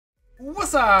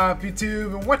What's up,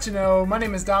 YouTube, and what you know? My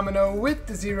name is Domino with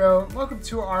DITTO. Welcome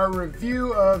to our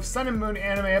review of Sun and Moon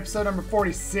anime episode number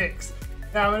 46.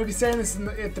 Now, I'm going to be saying this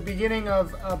at the beginning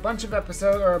of a bunch of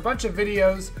episodes or a bunch of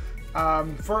videos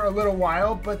for a little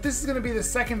while, but this is going to be the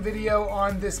second video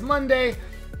on this Monday.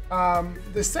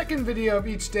 The second video of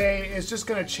each day is just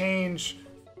going to change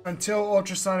until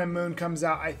Ultra Sun and Moon comes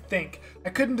out, I think. I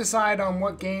couldn't decide on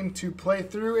what game to play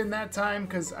through in that time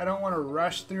because I don't want to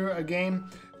rush through a game,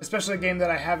 especially a game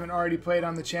that I haven't already played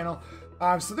on the channel.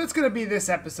 So that's going to be this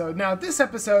episode. Now, this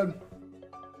episode,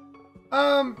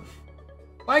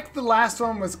 like the last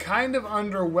one, was kind of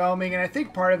underwhelming, and I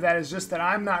think part of that is just that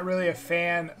I'm not really a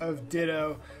fan of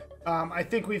Ditto. I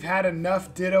think we've had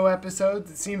enough Ditto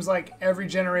episodes. It seems like every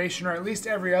generation, or at least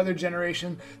every other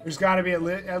generation, there's got to be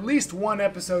at least one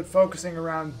episode focusing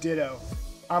around Ditto.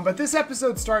 But this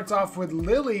episode starts off with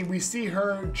Lily. We see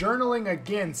her journaling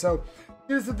again. So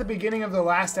this is at the beginning of the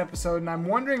last episode, and I'm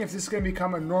wondering if this is going to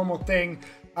become a normal thing.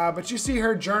 But you see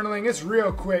her journaling. It's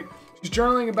real quick. She's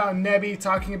journaling about Nebby,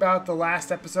 talking about the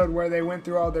last episode where they went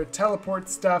through all their teleport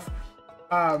stuff.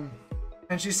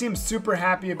 And she seems super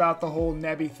happy about the whole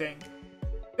Nebby thing.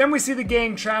 Then we see the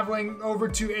gang traveling over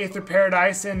to Aether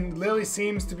Paradise, and Lily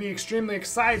seems to be extremely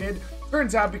excited.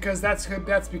 Turns out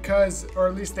that's because, or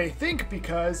at least they think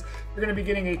because, they're going to be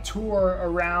getting a tour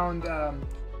around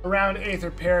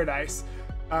Aether Paradise.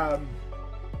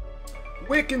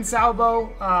 Wick and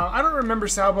Salvo, I don't remember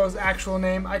Salvo's actual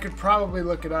name. I could probably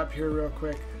look it up here real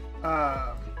quick.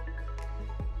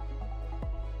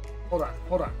 Hold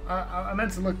on. I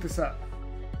meant to look this up.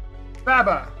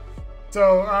 Baba.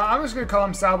 So I'm just going to call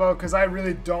him Salvo because I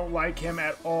really don't like him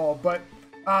at all. But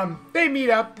they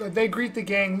meet up. They greet the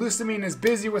gang. Lucamine is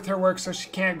busy with her work, so she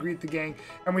can't greet the gang.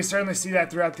 And we certainly see that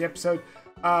throughout the episode.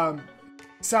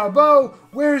 Salvo,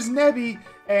 where's Nebby?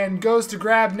 And goes to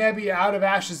grab Nebby out of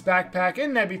Ash's backpack,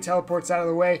 and Nebby teleports out of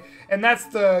the way. And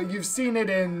that's you've seen it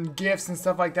in GIFs and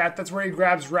stuff like that. That's where he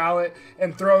grabs Rowlet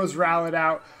and throws Rowlet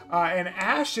out. And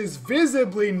Ash is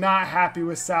visibly not happy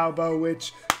with Salvo,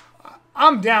 which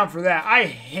I'm down for that. I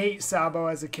hate Salvo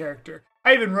as a character.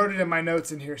 I even wrote it in my notes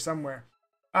in here somewhere.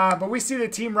 But we see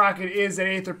that Team Rocket is at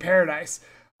Aether Paradise.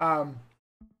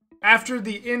 After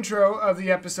the intro of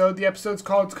the episode's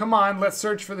called Come On, Let's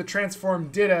Search for the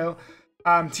Transformed Ditto.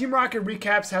 Team Rocket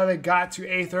recaps how they got to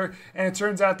Aether, and it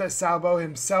turns out that Salvo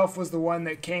himself was the one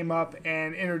that came up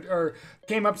and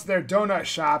came up to their donut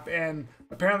shop and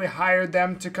apparently hired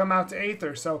them to come out to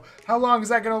Aether. So how long is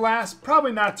that going to last?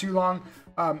 Probably not too long,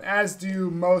 as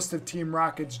do most of Team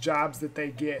Rocket's jobs that they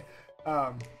get.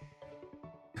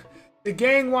 The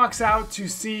gang walks out to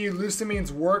see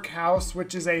Lucamine's workhouse,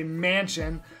 which is a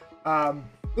mansion.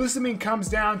 Lucamine comes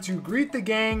down to greet the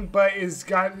gang, but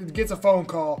gets a phone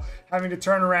call, having to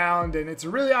turn around, and it's a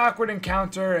really awkward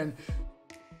encounter, and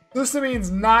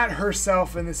Lucamine's not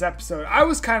herself in this episode. I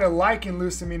was kind of liking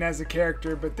Lucamine as a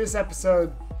character, but this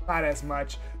episode, not as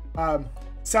much.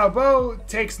 Salvo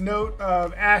takes note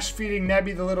of Ash feeding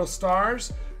Nebby the little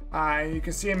stars, and you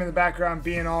can see him in the background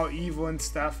being all evil and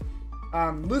stuff.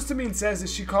 Lucamine says that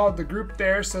she called the group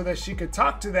there so that she could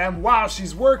talk to them while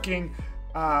she's working.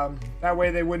 That way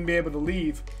they wouldn't be able to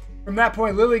leave. From that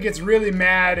point, Lily gets really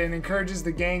mad and encourages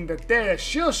the gang that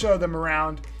she'll show them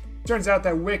around. Turns out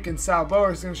that Wick and Salvo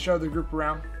are going to show the group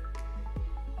around.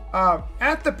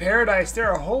 At the Paradise, there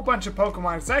are a whole bunch of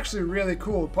Pokemon. It's actually really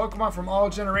cool. Pokemon from all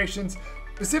generations,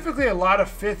 specifically a lot of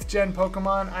 5th gen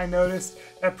Pokemon, I noticed.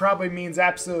 That probably means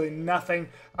absolutely nothing,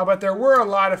 but there were a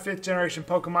lot of 5th generation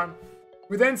Pokemon.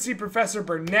 We then see Professor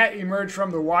Burnett emerge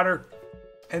from the water.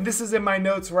 And this is in my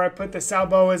notes where I put that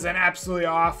Salvo is an absolutely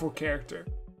awful character.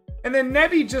 And then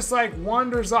Nebby just like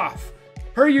wanders off.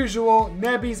 Per usual,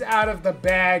 Nebby's out of the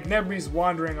bag. Nebby's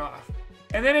wandering off.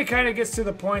 And then it kind of gets to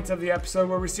the point of the episode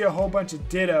where we see a whole bunch of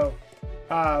Ditto.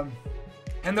 And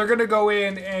they're going to go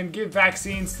in and give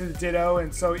vaccines to the Ditto.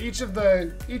 And so each of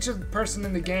the person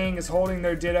in the gang is holding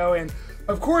their Ditto. And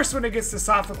of course, when it gets to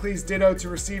Sophocles' Ditto to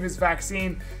receive his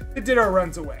vaccine, the Ditto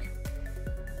runs away.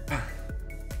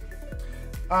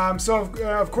 So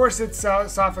of course it's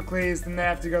Sophocles, and they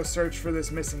have to go search for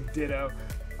this missing Ditto.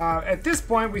 At this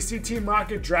point, we see Team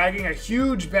Rocket dragging a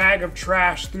huge bag of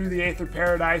trash through the Aether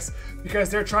Paradise because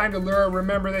they're trying to lure,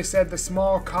 remember they said, the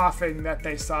small coffin that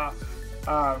they saw.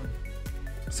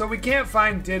 So we can't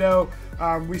find Ditto.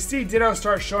 We see Ditto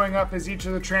start showing up as each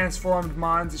of the transformed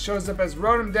Mons. It shows up as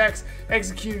Rotom Dex,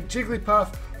 Execute,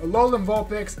 Jigglypuff, Alolan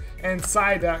Vulpix, and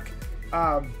Psyduck.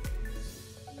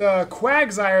 The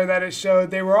Quagsire that it showed,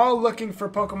 they were all looking for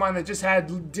Pokemon that just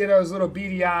had Ditto's little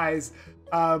beady eyes.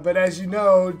 But as you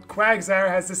know, Quagsire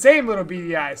has the same little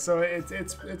beady eyes, so it's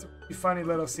a funny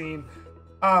little scene.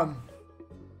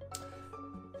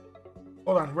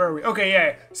 hold on, where are we? Okay,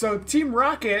 yeah. So Team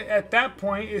Rocket at that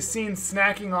point is seen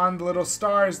snacking on the little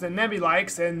stars that Nebby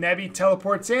likes, and Nebby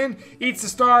teleports in, eats the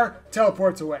star,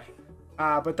 teleports away.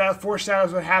 But that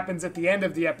foreshadows what happens at the end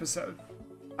of the episode.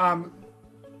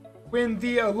 When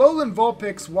the Alolan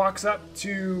Vulpix walks up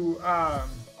to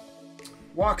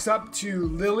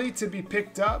Lily to be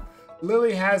picked up,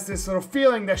 Lily has this little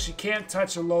feeling that she can't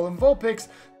touch Alolan Vulpix.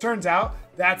 Turns out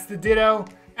that's the Ditto.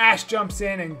 Ash jumps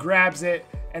in and grabs it,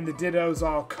 and the Ditto's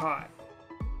all caught.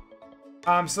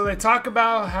 So they talk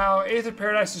about how Aether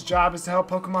Paradise's job is to help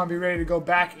Pokemon be ready to go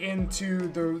back into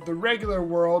the regular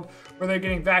world where they're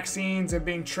getting vaccines and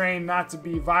being trained not to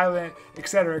be violent,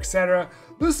 etc., etc.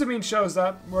 Lusamine shows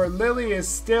up where Lily is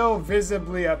still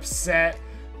visibly upset.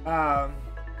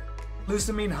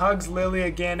 Lusamine hugs Lily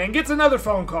again and gets another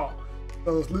phone call.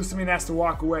 So Lusamine has to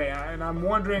walk away. And I'm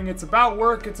wondering, it's about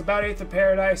work, it's about Aether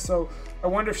Paradise, so I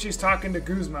wonder if she's talking to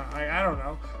Guzma. I don't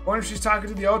know. I wonder if she's talking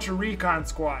to the Ultra Recon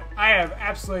Squad. I have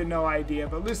absolutely no idea,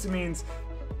 but Lusamine's,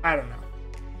 I don't know.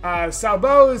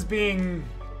 Salbo is being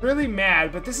really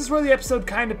mad, but this is where the episode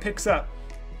kind of picks up.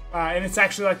 And it's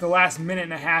actually like the last minute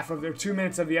and a half of their 2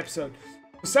 minutes of the episode.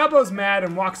 So Salbo's mad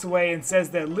and walks away and says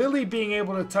that Lily being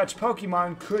able to touch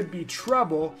Pokemon could be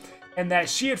trouble, and that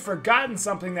she had forgotten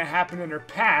something that happened in her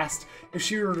past. If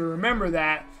she were to remember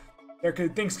that,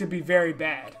 things could be very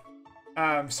bad.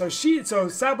 So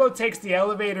Salbo takes the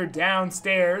elevator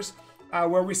downstairs,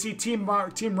 where we see Team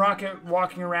Rocket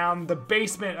walking around the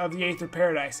basement of the Aether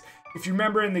Paradise. If you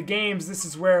remember in the games, this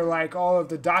is where like all of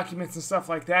the documents and stuff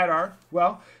like that are.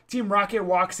 Well, Team Rocket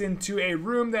walks into a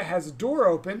room that has a door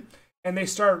open, and they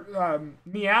start.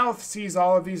 Meowth sees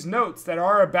all of these notes that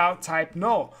are about Type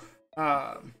Null.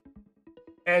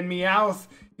 And Meowth,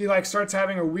 he like starts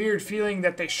having a weird feeling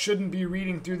that they shouldn't be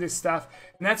reading through this stuff.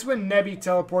 And that's when Nebby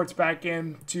teleports back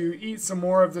in to eat some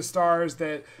more of the stars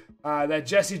that that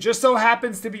Jessie just so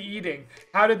happens to be eating.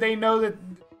 How did they know that?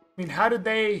 I mean, how did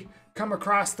they come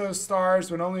across those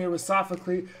stars when only it was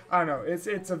Sophocles? I don't know.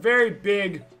 It's a very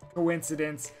big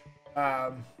coincidence.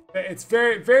 It's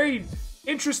very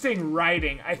interesting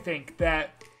writing, I think,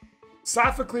 that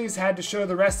Sophocles had to show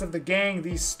the rest of the gang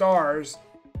these stars.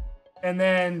 And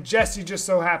then Jessie just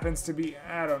so happens to be,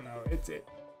 I don't know,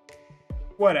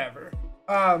 whatever.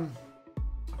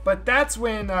 But that's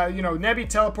when, Nebby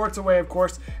teleports away, of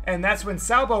course, and that's when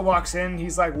Salbo walks in.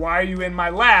 He's like, why are you in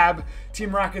my lab?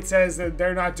 Team Rocket says that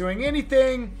they're not doing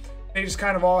anything. They just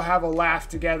kind of all have a laugh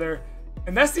together.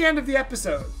 And that's the end of the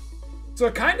episode. So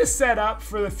it kind of set up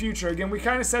for the future. Again, we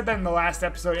kind of said that in the last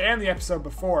episode and the episode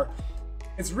before.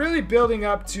 It's really building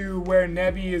up to where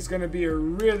Nebby is going to be a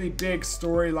really big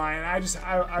storyline.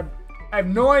 I have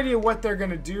no idea what they're going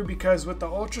to do, because with the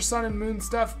Ultra Sun and Moon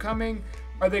stuff coming,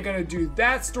 are they going to do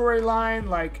that storyline?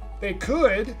 Like, they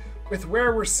could, with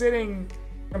where we're sitting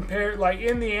compared, like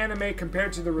in the anime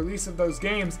compared to the release of those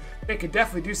games, they could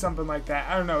definitely do something like that.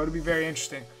 I don't know, it'll be very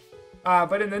interesting.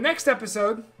 But in the next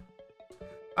episode,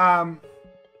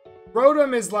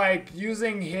 Rotom is like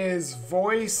using his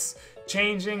voice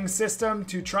changing system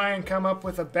to try and come up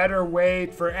with a better way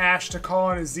for Ash to call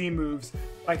on his Z moves.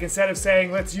 Like, instead of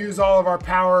saying, let's use all of our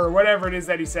power, or whatever it is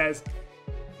that he says.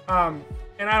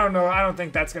 And I don't know, I don't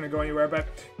think that's going to go anywhere, but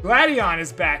Gladion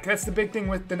is back. That's the big thing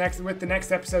with the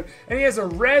next episode. And he has a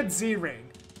red Z-ring.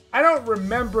 I don't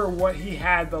remember what he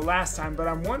had the last time, but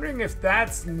I'm wondering if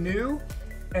that's new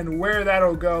and where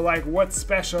that'll go. Like, what's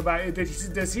special about it?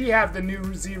 Does he have the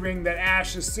new Z-ring that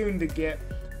Ash is soon to get?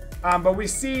 But we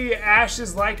see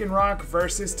Ash's Lycanroc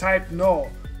versus Type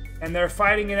Null, and they're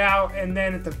fighting it out. And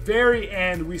then at the very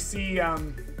end, we see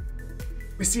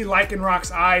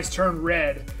Lycanroc's eyes turn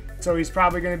red. So he's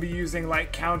probably going to be using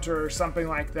like counter or something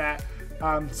like that.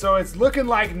 So it's looking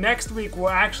like next week will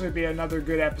actually be another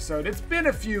good episode. It's been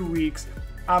a few weeks,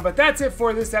 but that's it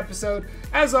for this episode.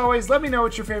 As always, let me know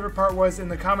what your favorite part was in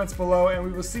the comments below, and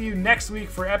we will see you next week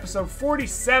for episode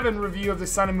 47 review of the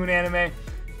Sun and Moon anime.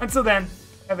 Until then,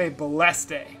 have a blessed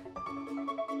day.